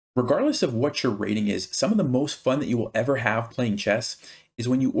Regardless of what your rating is, some of the most fun that you will ever have playing chess is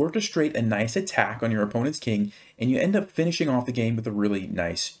when you orchestrate a nice attack on your opponent's king and you end up finishing off the game with a really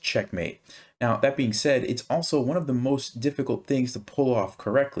nice checkmate. Now, that being said, it's also one of the most difficult things to pull off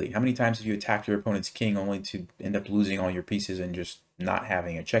correctly. How many times have you attacked your opponent's king only to end up losing all your pieces and just not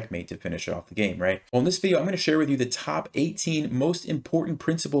having a checkmate to finish off the game, right? Well, in this video, I'm going to share with you the top 18 most important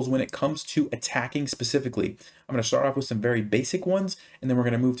principles when it comes to attacking specifically. I'm going to start off with some very basic ones, and then we're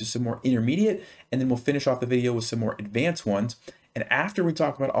going to move to some more intermediate, and then we'll finish off the video with some more advanced ones. And after we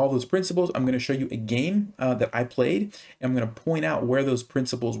talk about all those principles, I'm going to show you a game that I played, and I'm going to point out where those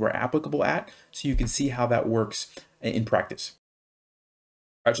principles were applicable at so you can see how that works in practice.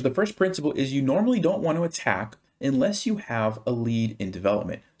 All right, so the first principle is you normally don't want to attack unless you have a lead in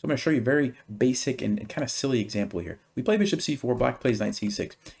development. So I'm going to show you a very basic and kind of silly example here. We play bishop c4, black plays knight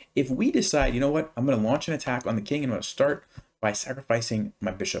c6. If we decide, you know what, I'm going to launch an attack on the king, and I'm going to start by sacrificing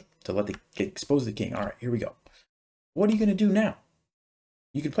my bishop to let expose the king. All right, here we go. What are you going to do now?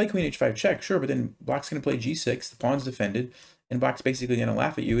 You can play queen h5 check, sure, but then black's going to play g6, the pawn's defended, and black's basically going to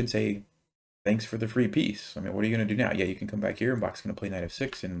laugh at you and say, thanks for the free piece. I mean, what are you going to do now? Yeah, you can come back here, and black's going to play knight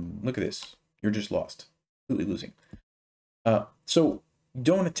f6, and look at this. You're just lost. Completely losing. So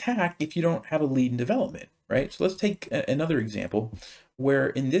don't attack if you don't have a lead in development, right? So let's take another example where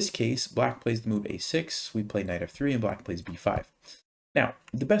in this case, black plays the move a6, we play knight f3, and black plays b5. Now,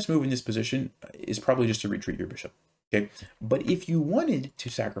 the best move in this position is probably just to retreat your bishop. Okay, but if you wanted to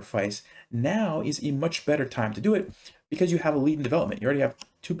sacrifice, now is a much better time to do it because you have a lead in development. You already have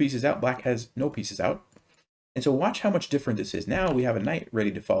two pieces out, black has no pieces out. And so watch how much different this is. Now we have a knight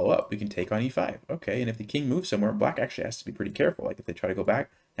ready to follow up. We can take on e5. Okay, and if the king moves somewhere, black actually has to be pretty careful. Like if they try to go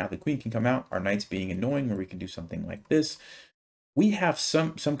back, now the queen can come out, our knight's being annoying, or we can do something like this. We have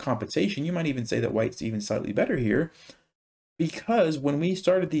some compensation. You might even say that white's even slightly better here because when we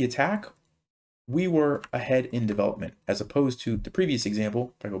started the attack, we were ahead in development, as opposed to the previous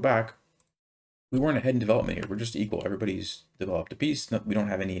example. If I go back, we weren't ahead in development here. We're just equal. Everybody's developed a piece. We don't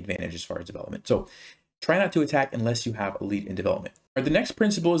have any advantage as far as development. So try not to attack unless you have a lead in development. All right, the next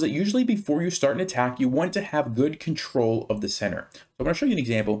principle is that usually before you start an attack, you want to have good control of the center. So I'm going to show you an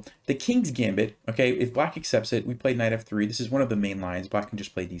example. The king's gambit, okay, if black accepts it, we play knight f3. This is one of the main lines. Black can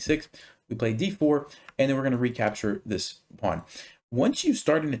just play d6. We play d4, and then we're going to recapture this pawn. Once you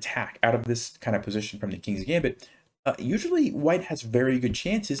start an attack out of this kind of position from the king's gambit, usually white has very good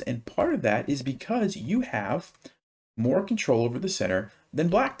chances, and part of that is because you have more control over the center than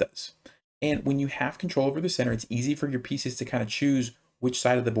black does. And when you have control over the center, it's easy for your pieces to kind of choose which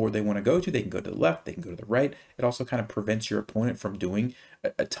side of the board they want to go to. They can go to the left, they can go to the right. It also kind of prevents your opponent from doing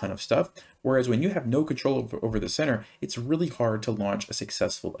a ton of stuff. Whereas when you have no control over the center, it's really hard to launch a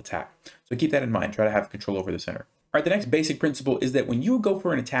successful attack. So keep that in mind, try to have control over the center. All right, the next basic principle is that when you go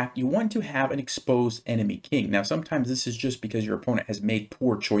for an attack, you want to have an exposed enemy king. Now, sometimes this is just because your opponent has made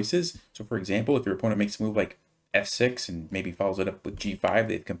poor choices. So for example, if your opponent makes a move like f6 and maybe follows it up with g5,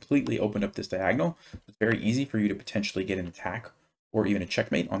 they've completely opened up this diagonal. It's very easy for you to potentially get an attack or even a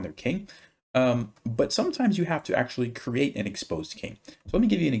checkmate on their king. But sometimes you have to actually create an exposed king. So let me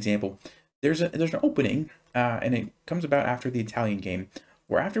give you an example. There's an opening, and it comes about after the Italian game,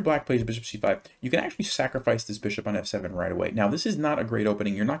 where after black plays bishop c5, you can actually sacrifice this bishop on f7 right away. Now, this is not a great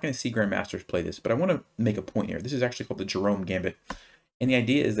opening. You're not going to see grandmasters play this, but I want to make a point here. This is actually called the Jerome Gambit. And the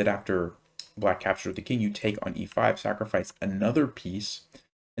idea is that after black captures the king, you take on e5, sacrifice another piece,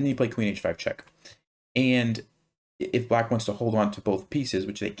 and then you play queen h5 check. And if black wants to hold on to both pieces,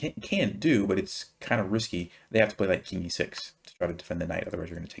 which they can do, but it's kind of risky, they have to play like king e6 to try to defend the knight. Otherwise,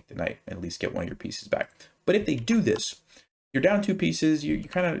 you're going to take the knight and at least get one of your pieces back. But if they do this, you're down two pieces, you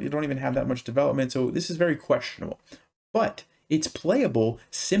don't even have that much development, so this is very questionable. But it's playable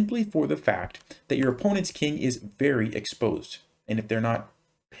simply for the fact that your opponent's king is very exposed. And if they're not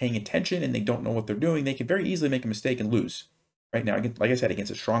paying attention and they don't know what they're doing, they can very easily make a mistake and lose. Right now, like I said,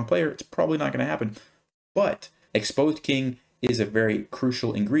 against a strong player, it's probably not going to happen. But exposed king is a very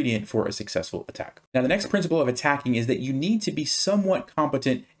crucial ingredient for a successful attack. Now, the next principle of attacking is that you need to be somewhat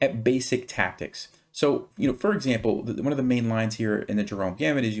competent at basic tactics. So, for example, one of the main lines here in the Jerome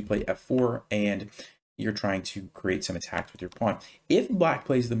Gambit is you play f4 and you're trying to create some attacks with your pawn. If black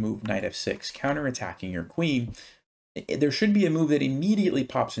plays the move knight f6, counterattacking your queen, there should be a move that immediately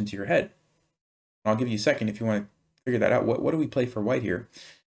pops into your head. I'll give you a second if you want to figure that out. What do we play for white here?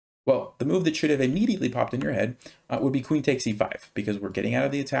 Well, the move that should have immediately popped in your head would be queen takes e5, because we're getting out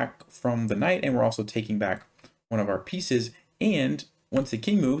of the attack from the knight and we're also taking back one of our pieces. And once the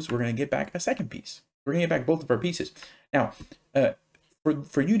king moves, we're going to get back a second piece. We're going to get back both of our pieces. Now,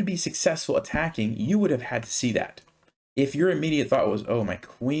 for you to be successful attacking, you would have had to see that. If your immediate thought was, oh, my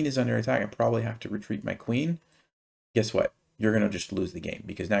queen is under attack, I probably have to retreat my queen, guess what? You're going to just lose the game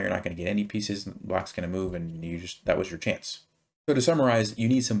because now you're not going to get any pieces. Black's going to move and that was your chance. So to summarize, you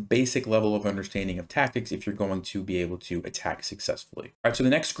need some basic level of understanding of tactics if you're going to be able to attack successfully. All right, so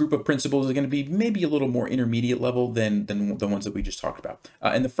the next group of principles is going to be maybe a little more intermediate level than the ones that we just talked about.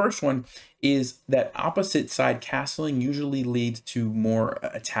 And the first one is that opposite side castling usually leads to more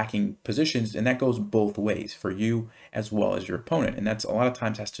attacking positions, and that goes both ways for you as well as your opponent. And that's a lot of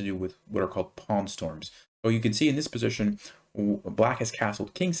times has to do with what are called pawn storms. So you can see in this position, Black has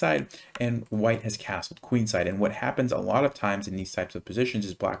castled kingside and white has castled queenside. And what happens a lot of times in these types of positions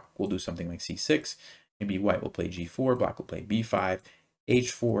is Black will do something like c6, maybe white will play g4, Black will play b5,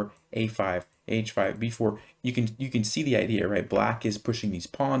 h4, a5, h5, b4. You can see the idea, right? Black is pushing these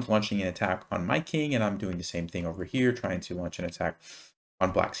pawns, launching an attack on my king, and I'm doing the same thing over here, trying to launch an attack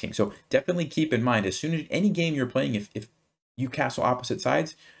on Black's king. So definitely keep in mind, as soon as any game you're playing, if you castle opposite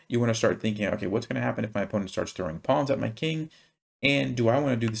sides, you want to start thinking, okay, what's going to happen if my opponent starts throwing pawns at my king? And do I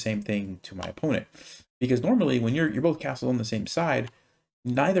want to do the same thing to my opponent? Because normally when you're both castled on the same side,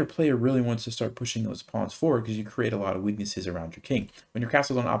 neither player really wants to start pushing those pawns forward because you create a lot of weaknesses around your king. When you're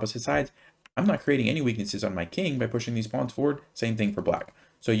castled on opposite sides, I'm not creating any weaknesses on my king by pushing these pawns forward. Same thing for Black.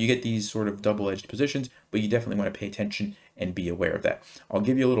 So you get these sort of double-edged positions, but you definitely want to pay attention and be aware of that. I'll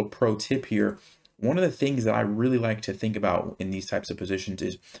give you a little pro tip here. One of the things that I really like to think about in these types of positions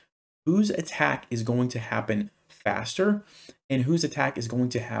is whose attack is going to happen faster and whose attack is going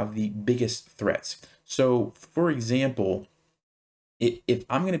to have the biggest threats. So for example, if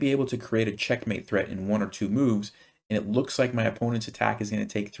I'm going to be able to create a checkmate threat in 1 or 2 moves, and it looks like my opponent's attack is going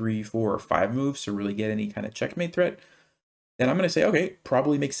to take 3, 4, or 5 moves to really get any kind of checkmate threat, then I'm going to say, okay,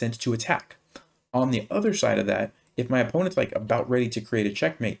 probably makes sense to attack. On the other side of that, if my opponent's like about ready to create a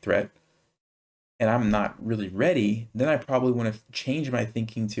checkmate threat, and I'm not really ready, then I probably want to change my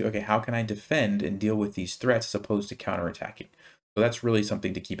thinking to, okay, how can I defend and deal with these threats as opposed to counterattacking? So that's really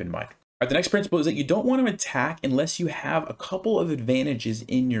something to keep in mind. All right, the next principle is that you don't want to attack unless you have a couple of advantages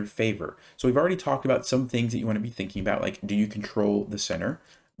in your favor. So we've already talked about some things that you want to be thinking about, like, do you control the center?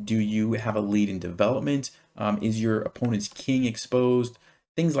 Do you have a lead in development? Is your opponent's king exposed?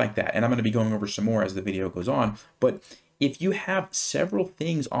 Things like that. And I'm going to be going over some more as the video goes on. But if you have several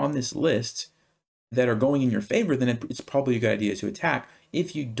things on this list that are going in your favor, then it's probably a good idea to attack.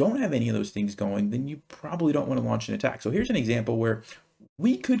 If you don't have any of those things going, then you probably don't want to launch an attack. So here's an example where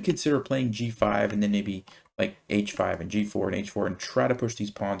we could consider playing g5 and then maybe like h5 and g4 and h4 and try to push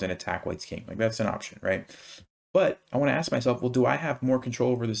these pawns and attack white's king. Like that's an option, right? But I want to ask myself, well, do I have more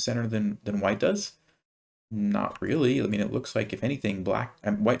control over the center than white does? Not really. I mean, it looks like if anything, white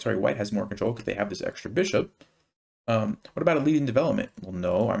has more control because they have this extra bishop. What about a lead in development? Well,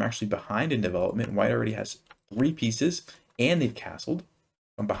 no, I'm actually behind in development. White already has 3 pieces and they've castled.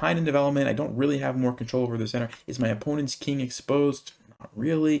 I'm behind in development. I don't really have more control over the center. Is my opponent's king exposed? Not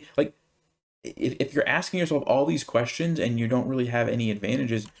really. Like, if you're asking yourself all these questions and you don't really have any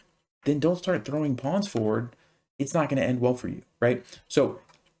advantages, then don't start throwing pawns forward. It's not going to end well for you, right? So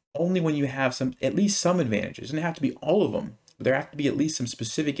only when you have at least some advantages, it doesn't have to be all of them, but there have to be at least some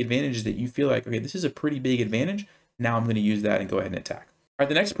specific advantages that you feel like, okay, this is a pretty big advantage. Now I'm going to use that and go ahead and attack. All right,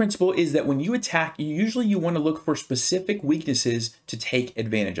 the next principle is that when you attack, you want to look for specific weaknesses to take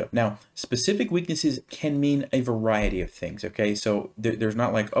advantage of. Now, specific weaknesses can mean a variety of things, okay? So there's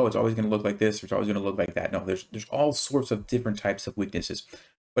not like, oh, it's always going to look like this, or it's always going to look like that. No, there's all sorts of different types of weaknesses.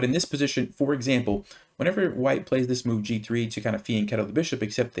 But in this position, for example, whenever white plays this move g3 to kind of fee and kettle the bishop,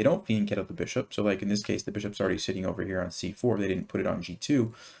 except they don't fee and kettle the bishop. So like in this case, the bishop's already sitting over here on c4. They didn't put it on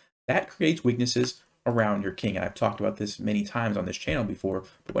g2. That creates weaknesses around your king. And I've talked about this many times on this channel before,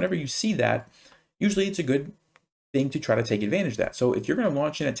 but whenever you see that, usually it's a good thing to try to take advantage of that. So if you're going to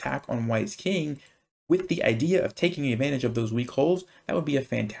launch an attack on white's king with the idea of taking advantage of those weak holes, that would be a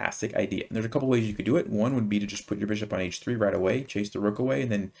fantastic idea. And there's a couple ways you could do it. One would be to just put your bishop on h3 right away, chase the rook away,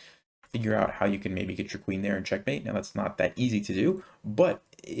 and then figure out how you can maybe get your queen there and checkmate. Now that's not that easy to do, but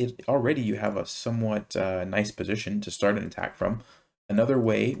already you have a somewhat nice position to start an attack from. Another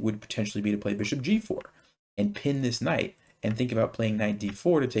way would potentially be to play bishop g4 and pin this knight and think about playing knight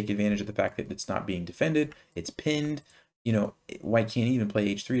d4 to take advantage of the fact that it's not being defended, it's pinned. You know, white can't even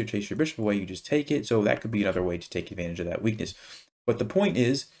play h3 to chase your bishop away, you just take it. So that could be another way to take advantage of that weakness. But the point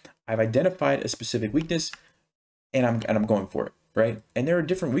is, I've identified a specific weakness and I'm going for it, right? And there are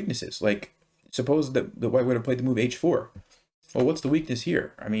different weaknesses. Like suppose that the white would have played the move h4. Well, what's the weakness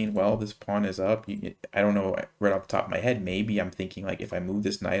here? I mean, well, this pawn is up. I don't know right off the top of my head. Maybe I'm thinking like if I move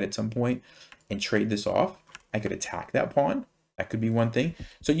this knight at some point and trade this off, I could attack that pawn. That could be one thing.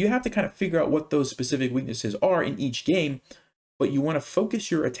 So you have to kind of figure out what those specific weaknesses are in each game, but you want to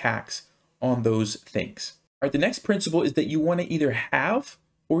focus your attacks on those things. All right, the next principle is that you want to either have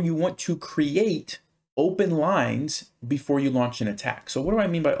or you want to create open lines before you launch an attack. So what do I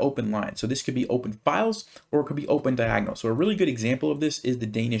mean by open lines? So this could be open files or it could be open diagonal. So a really good example of this is the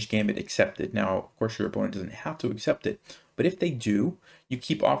Danish Gambit accepted. Now, of course, your opponent doesn't have to accept it, but if they do, you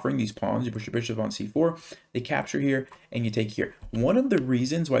keep offering these pawns, you push your bishop on c4, they capture here, and you take here. One of the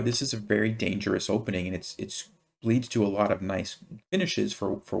reasons why this is a very dangerous opening, and it's leads to a lot of nice finishes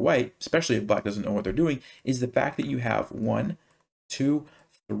for white, especially if black doesn't know what they're doing, is the fact that you have 1, 2,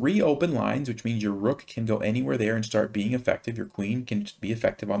 3 open lines, which means your rook can go anywhere there and start being effective. Your queen can be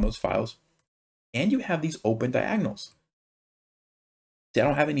effective on those files. And you have these open diagonals. See, I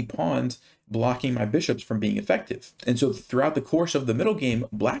don't have any pawns blocking my bishops from being effective. And so throughout the course of the middle game,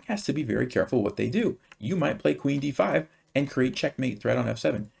 black has to be very careful what they do. You might play queen d5 and create checkmate threat on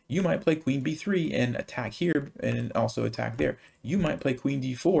f7. You might play queen b3 and attack here and also attack there. You might play queen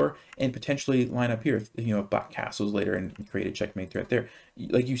d4 and potentially line up here, you know, black castles later and create a checkmate threat there.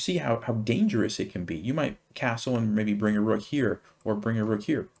 Like, you see how dangerous it can be. You might castle and maybe bring a rook here, or bring a rook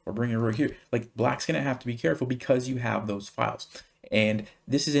here, or bring a rook here. Like, black's gonna have to be careful because you have those files. And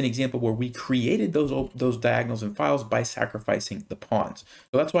this is an example where we created those diagonals and files by sacrificing the pawns.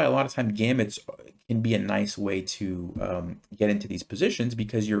 So that's why a lot of time gambits can be a nice way to get into these positions,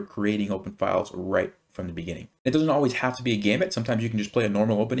 because you're creating open files right from the beginning. It doesn't always have to be a gambit. Sometimes you can just play a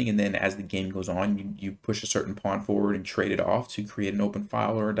normal opening, and then as the game goes on, you push a certain pawn forward and trade it off to create an open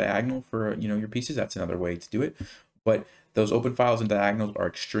file or a diagonal for, you know, your pieces. That's another way to do it. But those open files and diagonals are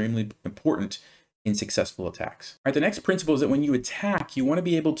extremely important in successful attacks. All right, the next principle is that when you attack, you want to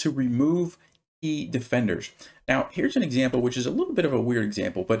be able to remove key defenders. Now, here's an example, which is a little bit of a weird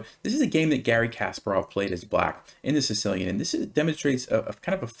example, but this is a game that Garry Kasparov played as black in the Sicilian, and this demonstrates a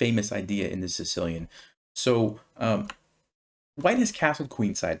kind of a famous idea in the Sicilian. So white has castled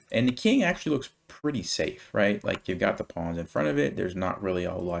queenside, and the king actually looks pretty safe, right? Like, you've got the pawns in front of it. There's not really a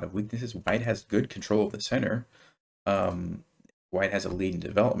whole lot of weaknesses. White has good control of the center. White has a lead in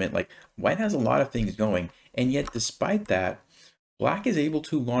development. Like, white has a lot of things going, and yet despite that, black is able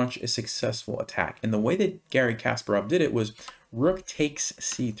to launch a successful attack. And the way that Garry Kasparov did it was rook takes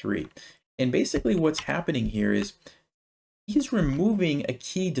c3. And basically what's happening here is he's removing a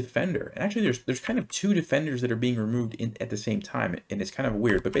key defender. And actually there's kind of 2 defenders that are being removed at the same time, and it's kind of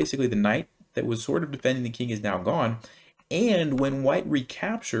weird. But basically the knight that was sort of defending the king is now gone. And when white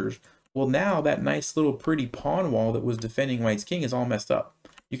recaptures, well, now that nice little pretty pawn wall that was defending white's king is all messed up.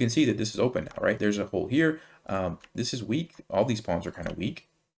 You can see that this is open now, right? There's a hole here. This is weak. All these pawns are kind of weak.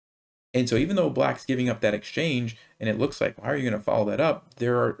 And so even though black's giving up that exchange, and it looks like, why are you going to follow that up?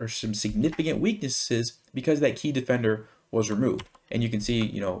 There are some significant weaknesses because that key defender was removed. And you can see,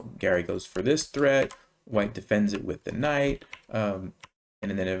 you know, Garry goes for this threat. White defends it with the knight. And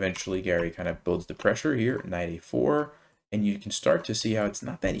then eventually Garry kind of builds the pressure here, knight a4. And you can start to see how it's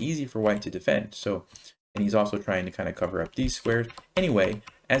not that easy for white to defend. So, and he's also trying to kind of cover up these squares. Anyway,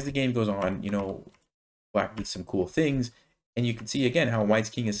 as the game goes on, you know, black did some cool things. And you can see again how white's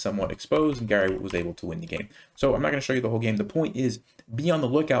king is somewhat exposed, and Garry was able to win the game. So I'm not going to show you the whole game. The point is, be on the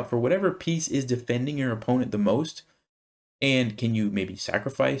lookout for whatever piece is defending your opponent the most. And can you maybe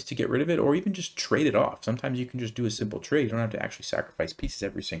sacrifice to get rid of it, or even just trade it off? Sometimes you can just do a simple trade. You don't have to actually sacrifice pieces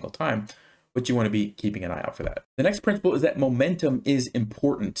every single time, but you want to be keeping an eye out for that. The next principle is that momentum is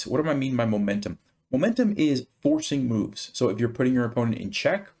important. What do I mean by momentum? Momentum is forcing moves. So if you're putting your opponent in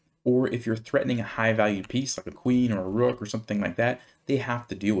check, or if you're threatening a high valued piece like a queen or a rook or something like that, they have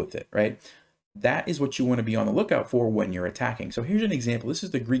to deal with it, right? That is what you want to be on the lookout for when you're attacking. So here's an example. This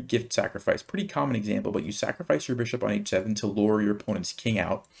is the Greek gift sacrifice. Pretty common example, but you sacrifice your bishop on h7 to lure your opponent's king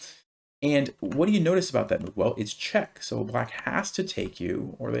out. And what do you notice about that move? Well, it's check. So black has to take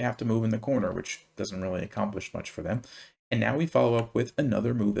you, or they have to move in the corner, which doesn't really accomplish much for them. And now we follow up with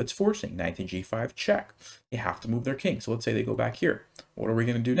another move that's forcing, knight to g5, check. They have to move their king. So let's say they go back here. What are we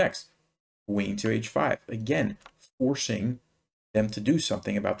going to do next? Queen to h5. Again, forcing them to do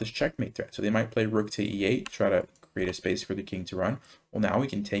something about this checkmate threat. So they might play rook to e8, try to create a space for the king to run. Well, now we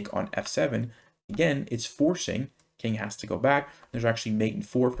can take on f7. Again, it's forcing. King has to go back. There's actually mate in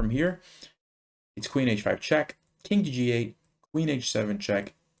 4 from here. It's queen h5 check, king to g8, queen h7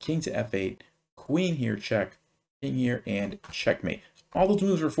 check, king to f8, queen here check, king here, and checkmate. All those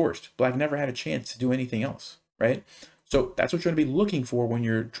moves were forced. Black never had a chance to do anything else, right? So that's what you're going to be looking for when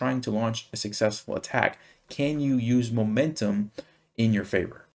you're trying to launch a successful attack. Can you use momentum in your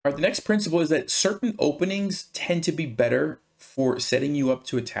favor? All right, the next principle is that certain openings tend to be better for setting you up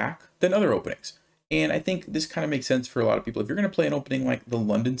to attack than other openings. And I think this kind of makes sense for a lot of people. If you're going to play an opening like the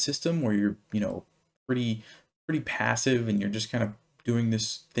London system, where you're, pretty passive and you're just kind of doing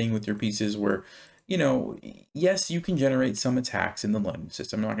this thing with your pieces where, yes, you can generate some attacks in the London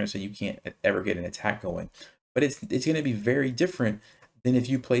system. I'm not going to say you can't ever get an attack going, but it's going to be very different than if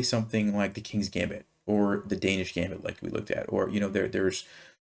you play something like the King's Gambit or the Danish Gambit, like we looked at, or, there's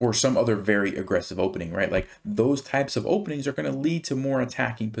or some other very aggressive opening, right? Like those types of openings are going to lead to more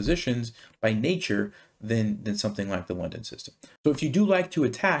attacking positions by nature than something like the London system. So if you do like to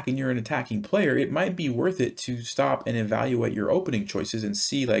attack and you're an attacking player, it might be worth it to stop and evaluate your opening choices and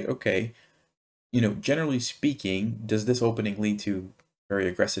see like, okay, generally speaking, does this opening lead to very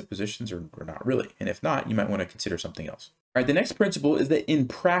aggressive positions or not really? And if not, you might want to consider something else. All right, the next principle is that in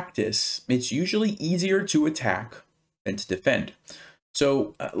practice, it's usually easier to attack than to defend.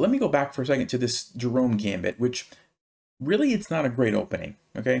 So let me go back for a second to this Jerome Gambit, which really it's not a great opening,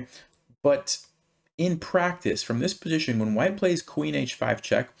 okay? But in practice, from this position, when white plays Queen H5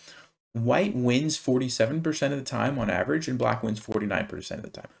 check, white wins 47% of the time on average, and black wins 49% of the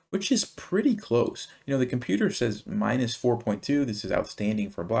time, which is pretty close. The computer says minus 4.2. This is outstanding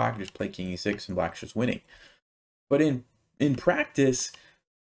for black. Just play King E6 and black's just winning. But in practice,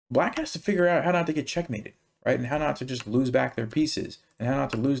 black has to figure out how not to get checkmated, right? And how not to just lose back their pieces and how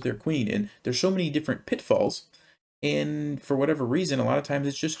not to lose their queen. And there's so many different pitfalls. And for whatever reason, a lot of times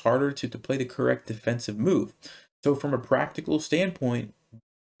it's just harder to play the correct defensive move. So from a practical standpoint,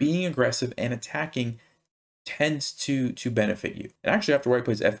 being aggressive and attacking tends to benefit you. And actually, after white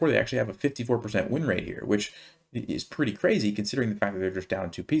plays F4, they actually have a 54% win rate here, which is pretty crazy considering the fact that they're just down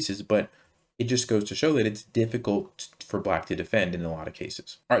 2 pieces. But it just goes to show that it's difficult for black to defend in a lot of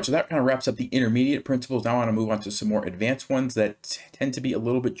cases. All right, so that kind of wraps up the intermediate principles. Now I want to move on to some more advanced ones that tend to be a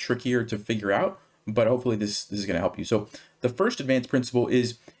little bit trickier to figure out, but hopefully this is going to help you. So the first advanced principle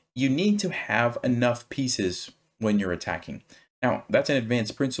is you need to have enough pieces when you're attacking. Now, that's an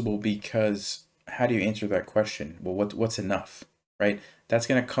advanced principle because how do you answer that question? Well, what's enough, right? That's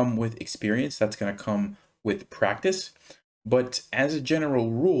going to come with experience. That's going to come with practice. But as a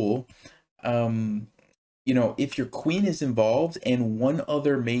general rule, if your queen is involved and one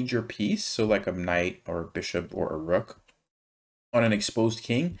other major piece, so like a knight or a bishop or a rook on an exposed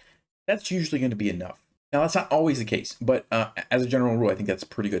king, that's usually going to be enough. Now, that's not always the case, but as a general rule, I think that's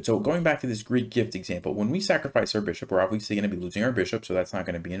pretty good. So going back to this Greek gift example, when we sacrifice our bishop, we're obviously going to be losing our bishop, so that's not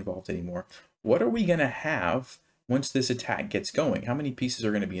going to be involved anymore. What are we going to have once this attack gets going? How many pieces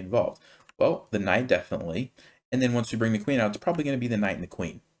are going to be involved? Well, the knight definitely. And then once we bring the queen out, it's probably going to be the knight and the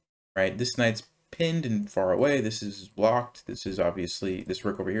queen, right? This knight's pinned and far away. This is blocked. This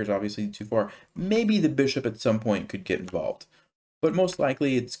rook over here is obviously too far. Maybe the bishop at some point could get involved, but most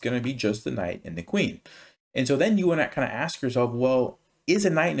likely it's going to be just the knight and the queen. And so then you want to kind of ask yourself, well, is a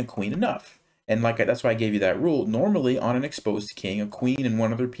knight and a queen enough? And that's why I gave you that rule. Normally on an exposed king, a queen and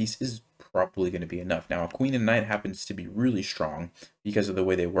one other piece is probably going to be enough. Now, a queen and knight happens to be really strong because of the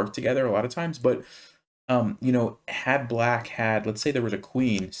way they work together a lot of times. But, had black had, let's say there was a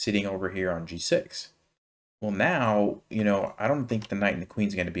queen sitting over here on G6. Well, now, I don't think the knight and the queen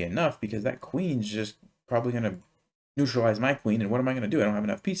is going to be enough because that queen's just probably going to neutralize my queen. And what am I going to do? I don't have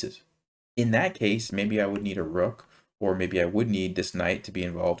enough pieces. In that case, maybe I would need a rook, or maybe I would need this knight to be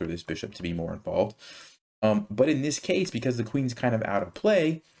involved or this bishop to be more involved. But in this case, because the queen's kind of out of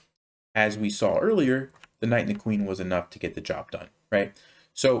play, as we saw earlier, the knight and the queen was enough to get the job done, right?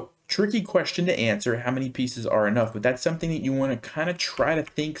 So tricky question to answer, how many pieces are enough, but that's something that you want to kind of try to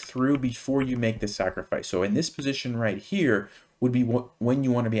think through before you make the sacrifice. So in this position right here would be when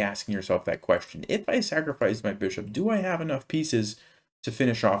you want to be asking yourself that question. If I sacrifice my bishop, do I have enough pieces to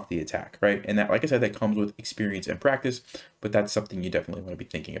finish off the attack, right? And that, like I said, that comes with experience and practice, but that's something you definitely want to be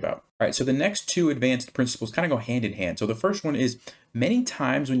thinking about. All right, so the next two advanced principles kind of go hand in hand. So the first one is many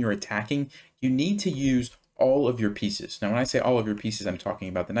times when you're attacking, you need to use all of your pieces. Now, when I say all of your pieces, I'm talking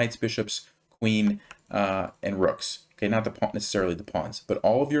about the knights, bishops, queen, and rooks. Okay, not necessarily the pawns, but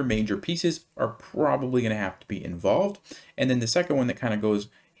all of your major pieces are probably going to have to be involved. And then the second one that kind of goes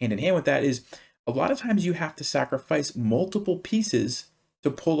hand in hand with that is a lot of times you have to sacrifice multiple pieces to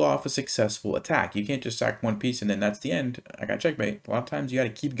pull off a successful attack. You can't just sack one piece and then that's the end. I got checkmate. A lot of times you got to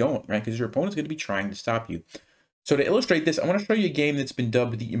keep going, right? Because your opponent's going to be trying to stop you. So to illustrate this, I want to show you a game that's been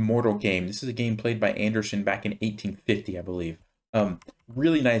dubbed the Immortal Game. This is a game played by Anderson back in 1850, I believe.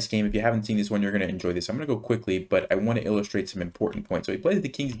 Really nice game. If you haven't seen this one, you're going to enjoy this. I'm going to go quickly, but I want to illustrate some important points. So he plays the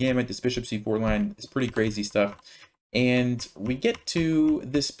King's Gambit, this Bishop C4 line. It's pretty crazy stuff. And we get to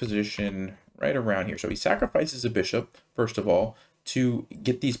this position right around here. So he sacrifices a bishop, first of all, to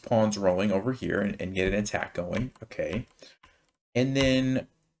get these pawns rolling over here and get an attack going. Okay. And then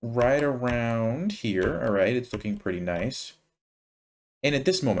right around here. All right, it's looking pretty nice. And at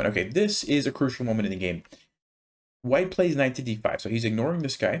this moment, okay, this is a crucial moment in the game. White plays knight to d5, so he's ignoring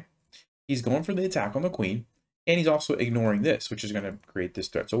this guy. He's going for the attack on the queen, and he's also ignoring this, which is going to create this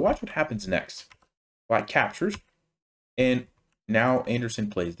threat. So watch what happens next. Black captures, and now Anderson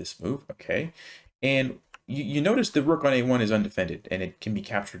plays this move, okay? And you notice the rook on a1 is undefended, and it can be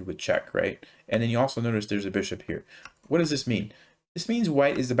captured with check, right? And then you also notice there's a bishop here. What does this mean? This means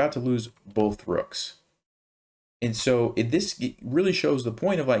white is about to lose both rooks. And so this really shows the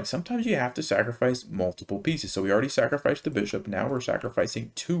point of, like, sometimes you have to sacrifice multiple pieces. So we already sacrificed the bishop. Now we're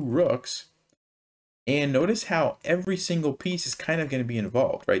sacrificing 2 rooks. And notice how every single piece is kind of going to be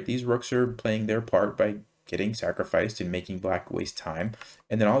involved, right? These rooks are playing their part by getting sacrificed and making black waste time.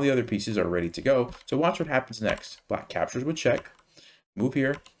 And then all the other pieces are ready to go. So watch what happens next. Black captures with check. Move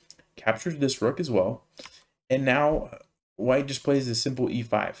here. Captures this rook as well. And now white just plays this simple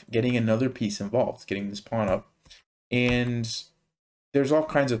e5, getting another piece involved, getting this pawn up. And there's all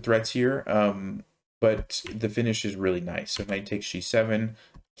kinds of threats here, but the finish is really nice. So knight takes g7,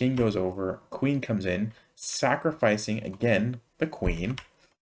 king goes over, queen comes in, sacrificing, again, the queen,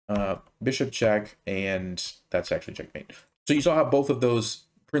 bishop check, and that's actually checkmate. So you saw how both of those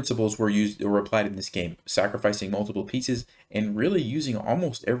principles were used or applied in this game, sacrificing multiple pieces and really using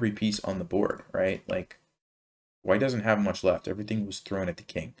almost every piece on the board, right? Like, white doesn't have much left. Everything was thrown at the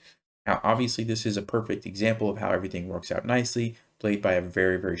king. Now, obviously, this is a perfect example of how everything works out nicely, played by a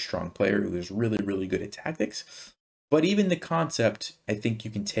very, very strong player who is really, really good at tactics. But even the concept, I think you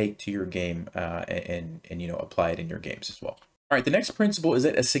can take to your game and you know, apply it in your games as well. All right, the next principle is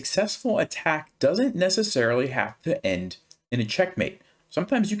that a successful attack doesn't necessarily have to end in a checkmate.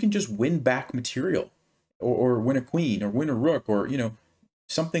 Sometimes you can just win back material, or win a queen, or win a rook, or, you know,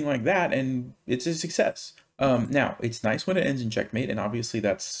 something like that, and it's a success. Now, it's nice when it ends in checkmate, and obviously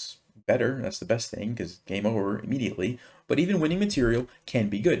that's better. That's the best thing, because game over immediately. But even winning material can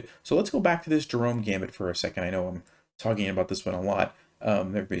be good. So let's go back to this Jerome Gambit for a second. I know I'm talking about this one a lot.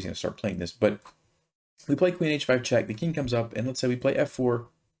 Everybody's going to start playing this. But we play queen h5 check. The king comes up, and let's say we play f4.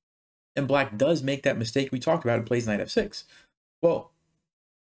 And black does make that mistake we talked about and plays knight f6. Well,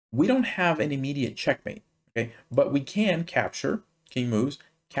 we don't have an immediate checkmate, okay? But we can capture, king moves,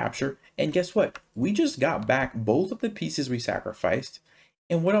 capture, and guess what? We just got back both of the pieces we sacrificed.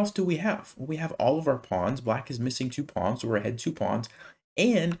 And what else do we have? Well, we have all of our pawns. Black is missing 2 pawns, so we're ahead 2 pawns.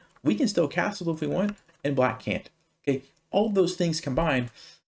 And we can still castle if we want, and black can't. Okay, all of those things combined,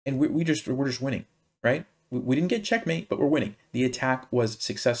 and we're just winning, right? We didn't get checkmate, but we're winning. The attack was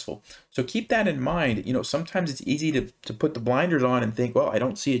successful. So keep that in mind. You know, sometimes it's easy to put the blinders on and think, well, I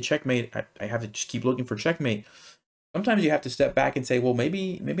don't see a checkmate. I have to just keep looking for checkmate. Sometimes you have to step back and say, well,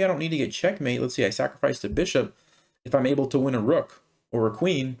 maybe I don't need to get checkmate. Let's see, I sacrificed a bishop. If I'm able to win a rook or a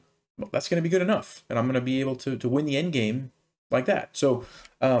queen, well, that's going to be good enough. And I'm going to be able to win the end game like that. So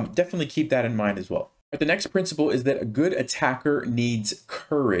definitely keep that in mind as well. But the next principle is that a good attacker needs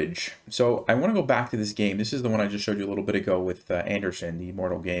courage. So I want to go back to this game. This is the one I just showed you a little bit ago with Anderson, the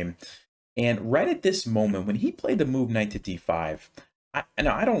Immortal Game. And right at this moment, when he played the move knight to d5,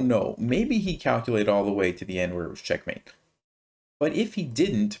 I don't know, maybe he calculated all the way to the end where it was checkmate. But if he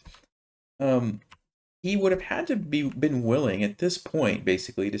didn't, he would have had to been willing at this point,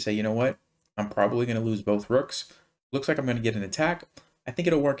 basically, to say, you know what, I'm probably going to lose both rooks. Looks like I'm going to get an attack. I think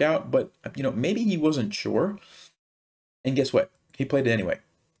it'll work out, but, you know, maybe he wasn't sure. And guess what? He played it anyway.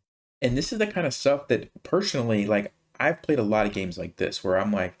 And this is the kind of stuff that, personally, like, I've played a lot of games like this where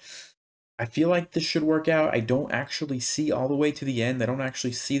I'm like, I feel like this should work out. I don't actually see all the way to the end. I don't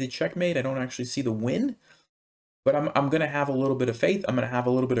actually see the checkmate. I don't actually see the win. But I'm going to have a little bit of faith. I'm going to have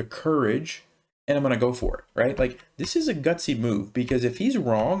a little bit of courage. And I'm going to go for it, right? Like, this is a gutsy move, because if he's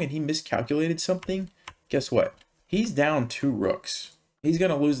wrong and he miscalculated something, guess what? He's down 2 rooks. He's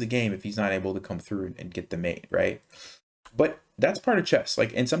going to lose the game if he's not able to come through and get the mate, right? But that's part of chess.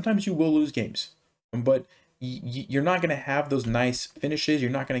 Like, and sometimes you will lose games, but you're not going to have those nice finishes.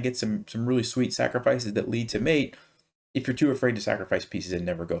 You're not going to get some really sweet sacrifices that lead to mate if you're too afraid to sacrifice pieces and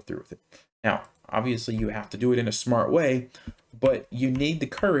never go through with it. Now, obviously, you have to do it in a smart way, but you need the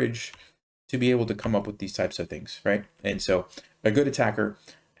courage to be able to come up with these types of things, right? And so a good attacker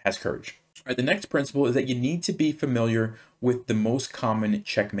has courage. All right, the next principle is that you need to be familiar with the most common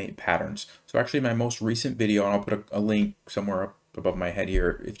checkmate patterns. So actually, my most recent video, and I'll put a link somewhere up above my head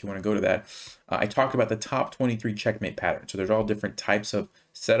here if you want to go to that, I talked about the top 23 checkmate patterns. So there's all different types of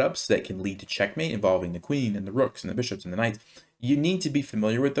setups that can lead to checkmate involving the queen and the rooks and the bishops and the knights. You need to be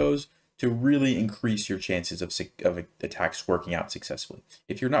familiar with those to really increase your chances of attacks working out successfully.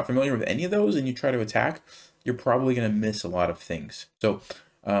 If you're not familiar with any of those and you try to attack, you're probably going to miss a lot of things. So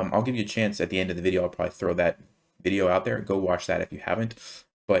I'll give you a chance at the end of the video. I'll probably throw that video out there. Go watch that if you haven't,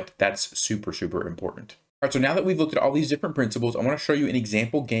 but that's super, super important. All right, so now that we've looked at all these different principles, I want to show you an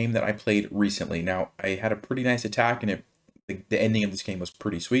example game that I played recently. Now, I had a pretty nice attack, and the ending of this game was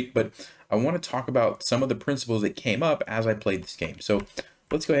pretty sweet, but I want to talk about some of the principles that came up as I played this game. So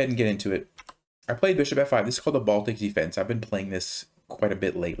let's go ahead and get into it. I played bishop f5. This is called the Baltic defense. I've been playing this quite a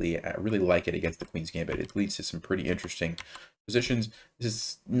bit lately. I really like it against the Queen's Gambit. It leads to some pretty interesting positions. This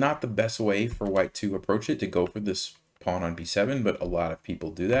is not the best way for white to approach it, to go for this pawn on b7, but a lot of people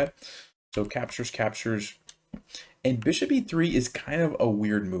do that. So captures, captures, and bishop e3 is kind of a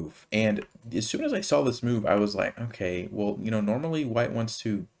weird move. And as soon as I saw this move, I was like, okay, well, you know, normally white wants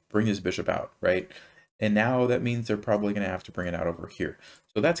to bring his bishop out, right? And now that means they're probably going to have to bring it out over here.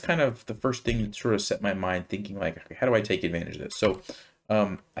 So that's kind of the first thing that sort of set my mind thinking, like, okay, how do I take advantage of this? So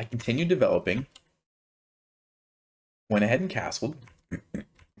I continued developing, went ahead and castled,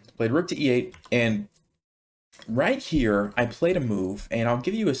 played rook to e8, and right here, I played a move, and I'll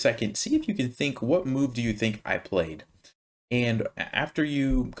give you a second. See if you can think, what move do you think I played? And after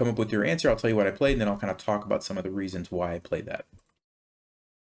you come up with your answer, I'll tell you what I played, and then I'll kind of talk about some of the reasons why I played that.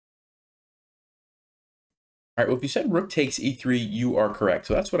 All right, well, if you said rook takes e3, you are correct.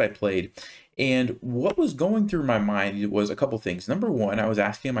 So that's what I played. And what was going through my mind was a couple things. Number one, I was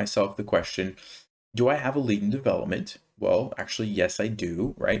asking myself the question, do I have a lead in development? Well, actually, yes, I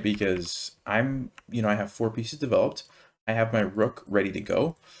do, right? Because I have 4 pieces developed. I have my rook ready to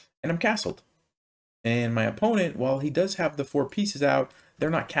go, and I'm castled. And my opponent, while he does have the 4 pieces out, they're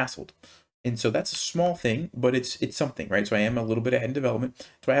not castled. And so that's a small thing, but it's something, right? So I am a little bit ahead in development.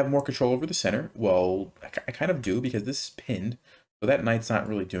 Do I have more control over the center? Well, I kind of do, because this is pinned. So that knight's not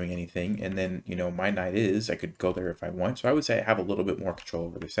really doing anything. And then, you know, my knight is, I could go there if I want. So I would say I have a little bit more control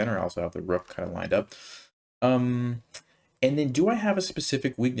over the center. I also have the rook kind of lined up. And then do I have a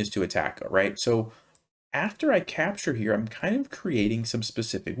specific weakness to attack, right? So after I capture here, I'm kind of creating some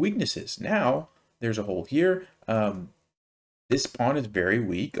specific weaknesses. Now, there's a hole here. This pawn is very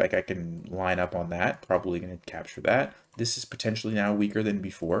weak. Like, I can line up on that, probably going to capture that. This is potentially now weaker than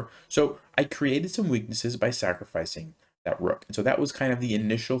before. So I created some weaknesses by sacrificing that rook. And so that was kind of the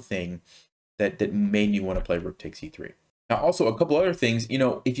initial thing that made me want to play rook takes e3. Now, also a couple other things, you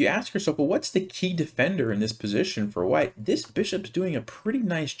know, if you ask yourself, well, what's the key defender in this position for white? This bishop's doing a pretty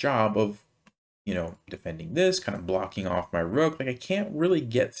nice job of, you know, defending this, kind of blocking off my rook. Like, I can't really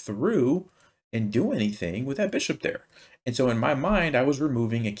get through and do anything with that bishop there. And so in my mind, I was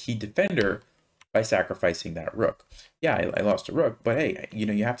removing a key defender by sacrificing that rook. Yeah, I lost a rook, but hey, you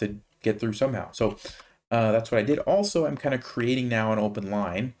know, you have to get through somehow. So that's what I did. Also, I'm kind of creating now an open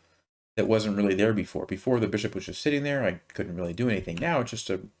line that wasn't really there before. Before, the bishop was just sitting there. I couldn't really do anything. Now it's just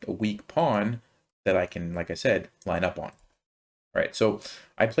a weak pawn that I can, like I said, line up on. All right, so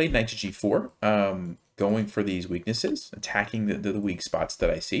I played knight to g4, going for these weaknesses, attacking the weak spots that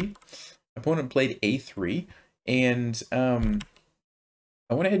I see. Opponent played a3, and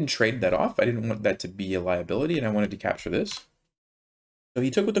I went ahead and traded that off. I didn't want that to be a liability, and I wanted to capture this. So he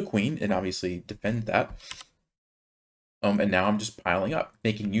took with the queen, and obviously defend that. And now I'm just piling up,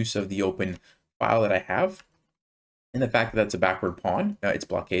 making use of the open file that I have. And the fact that that's a backward pawn, it's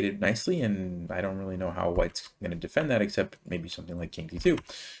blockaded nicely, and I don't really know how white's going to defend that, except maybe something like king d2.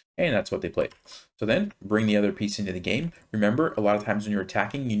 And that's what they played. So then, bring the other piece into the game. Remember, a lot of times when you're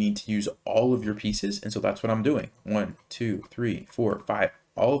attacking, you need to use all of your pieces, and so that's what I'm doing. 1, 2, 3, 4, 5.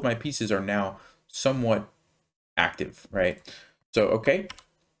 All of my pieces are now somewhat active, right? So, okay,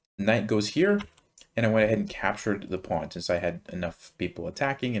 knight goes here, and I went ahead and captured the pawn since I had enough people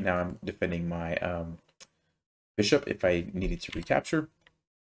attacking, and now I'm defending my bishop if I needed to recapture.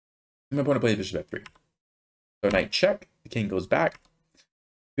 I'm going to play bishop f3. So knight check, the king goes back.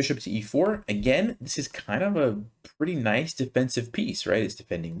 Bishop to e4. Again, this is kind of a pretty nice defensive piece, right? It's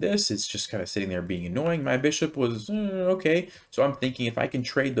defending this. It's just kind of sitting there being annoying. My bishop was okay. So I'm thinking if I can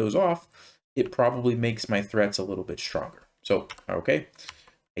trade those off, it probably makes my threats a little bit stronger. So, okay,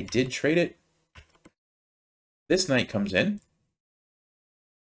 I did trade it. This knight comes in.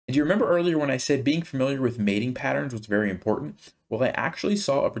 And do you remember earlier when I said being familiar with mating patterns was very important? Well, I actually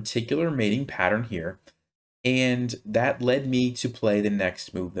saw a particular mating pattern here, and that led me to play the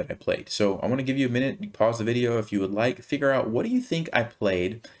next move that I played. So I want to give you a minute, pause the video if you would like, figure out what do you think I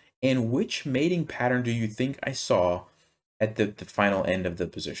played, and which mating pattern do you think I saw at the final end of the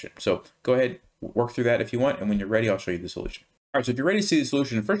position. So go ahead, work through that if you want, and when you're ready, I'll show you the solution. All right, so if you're ready to see the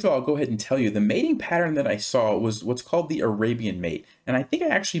solution, first of all, I'll go ahead and tell you the mating pattern that I saw was what's called the Arabian mate. And I think I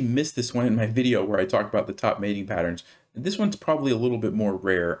actually missed this one in my video where I talked about the top mating patterns. This one's probably a little bit more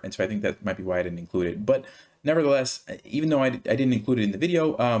rare, and so I think that might be why I didn't include it. But nevertheless, even though I didn't include it in the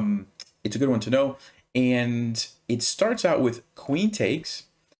video, it's a good one to know. And it starts out with queen takes,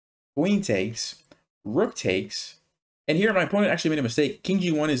 rook takes, and here my opponent actually made a mistake. King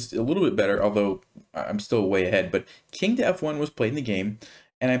g1 is a little bit better, although I'm still way ahead. But king to f1 was played in the game,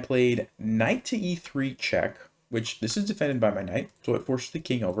 and I played knight to e3 check, which this is defended by my knight, so it forces the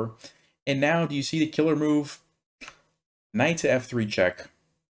king over. And now, do you see the killer move? Knight to f3 check,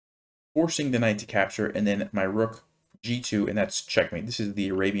 forcing the knight to capture, and then my rook g2, and that's checkmate. This is the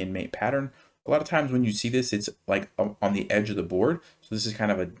Arabian mate pattern. A lot of times when you see this, it's like on the edge of the board. So this is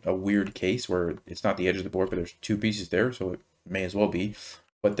kind of a weird case where it's not the edge of the board, but there's two pieces there, so it may as well be.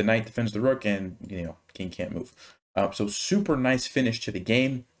 But the knight defends the rook, and king can't move. So super nice finish to the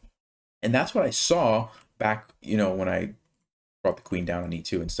game, and that's what I saw back, when I brought the queen down on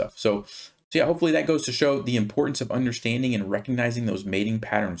e2 and stuff. So yeah, hopefully that goes to show the importance of understanding and recognizing those mating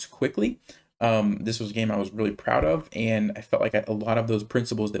patterns quickly. This was a game I was really proud of, and I felt like a lot of those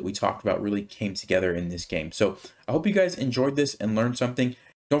principles that we talked about really came together in this game. So I hope you guys enjoyed this and learned something.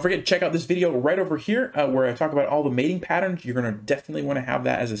 Don't forget to check out this video right over here where I talk about all the mating patterns. You're going to definitely want to have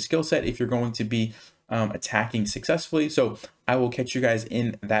that as a skill set if you're going to be attacking successfully. So I will catch you guys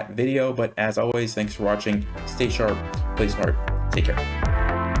in that video. But as always, thanks for watching. Stay sharp, play smart, take care.